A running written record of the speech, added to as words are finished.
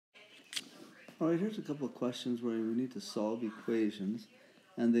Alright, here's a couple of questions where we need to solve equations,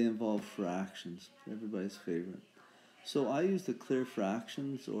 and they involve fractions, everybody's favorite. So I use the clear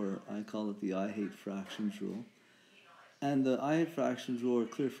fractions, or I call it the I hate fractions rule. And the I hate fractions rule, or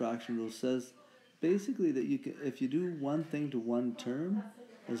clear fraction rule, says basically that you can, if you do one thing to one term,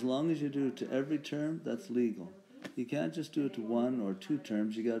 as long as you do it to every term, that's legal. You can't just do it to one or two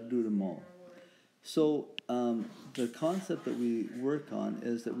terms, you got to do them all. So the concept that we work on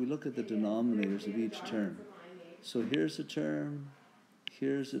is that we look at the denominators of each term. So here's a term,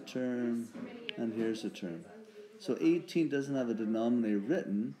 here's a term, and here's a term. So 18 doesn't have a denominator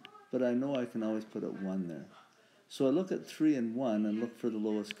written, but I know I can always put a 1 there. So I look at 3 and 1 and look for the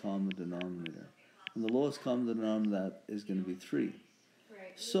lowest common denominator. And the lowest common denominator of that is going to be 3.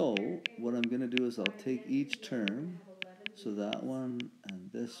 So what I'm going to do is I'll take each term, so that one,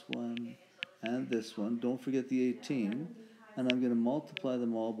 and this one, and this one, don't forget the 18, and I'm going to multiply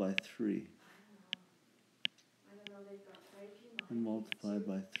them all by 3. And multiply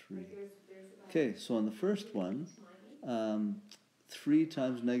by 3. Okay, so on the first one, 3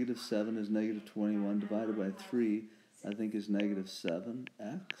 times negative 7 is negative 21, divided by 3, I think, is negative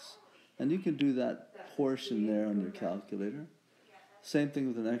 7x. And you can do that portion there on your calculator. Same thing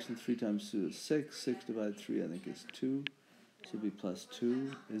with the next one, 3 times 2 is 6. 6 divided 3, I think, is 2. So it'll be plus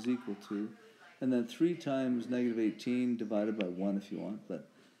 2 is equal to. And then 3 times negative 18 divided by 1 if you want. But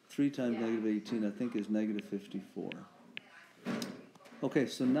 3 times negative 18, I think, is negative 54. Okay,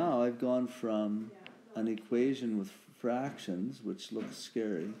 so now I've gone from an equation with fractions, which looks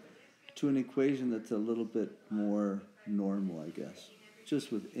scary, to an equation that's a little bit more normal, I guess,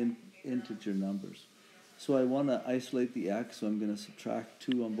 just with integer numbers. So I want to isolate the x, so I'm going to subtract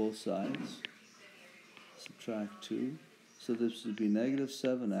 2 on both sides. Subtract 2. So this would be negative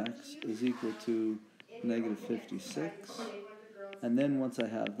 7x is equal to negative 56. And then once I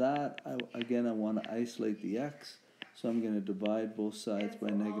have that, I want to isolate the x. So I'm going to divide both sides by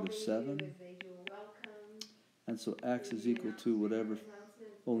negative 7. And so x is equal to whatever.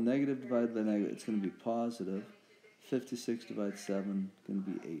 Oh, negative divided by negative, it's going to be positive. 56 divided 7 is going to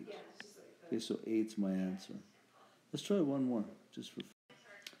be 8. Okay, so 8's my answer. Let's try one more, just for fun.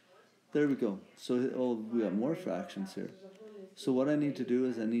 There we go. So we got more fractions here. So what I need to do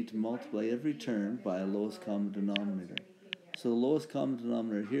is I need to multiply every term by a lowest common denominator. So the lowest common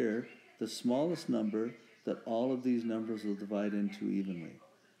denominator here, the smallest number that all of these numbers will divide into evenly.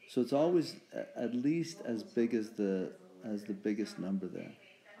 So it's always at least as big as the biggest number there.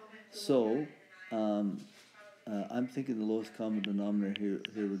 So I'm thinking the lowest common denominator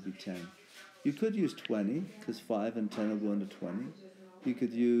here would be 10. You could use 20 because 5 and 10 will go into 20. You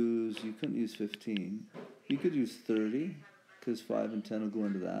couldn't use 15. You could use 30 because 5 and 10 will go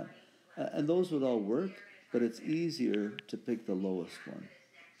into that. And those would all work, but it's easier to pick the lowest one.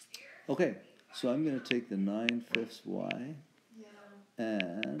 Okay, so I'm going to take the 9/5 y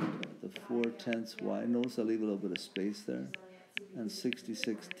and the 4/10 y. Notice I leave a little bit of space there. And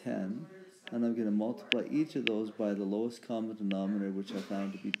 66/10. And I'm going to multiply each of those by the lowest common denominator, which I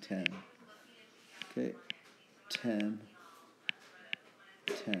found to be 10. Okay, 10,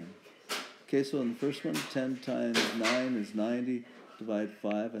 10. Okay, so in the first one, 10 times 9 is 90. Divide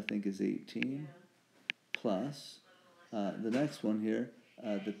 5, I think, is 18. Plus, the next one here,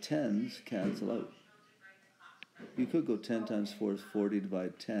 the 10s cancel out. You could go 10 times 4 is 40,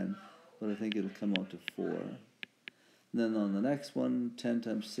 divide 10, but I think it'll come out to 4. And then on the next one, 10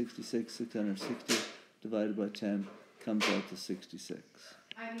 times 66, 660, divided by 10, comes out to 66.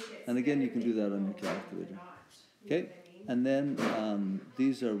 And again, you can do that on your calculator. Okay, and then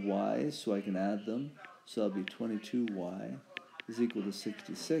these are y's, so I can add them. So that'll be 22y is equal to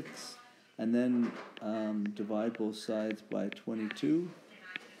 66. And then divide both sides by 22.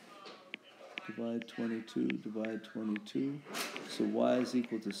 Divide 22, divide 22. So y is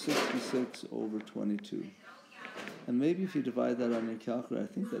equal to 66 over 22. And maybe if you divide that on your calculator,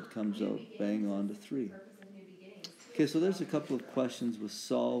 I think that comes out bang on to 3. Okay, so there's a couple of questions with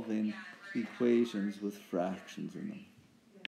solving equations with fractions in them.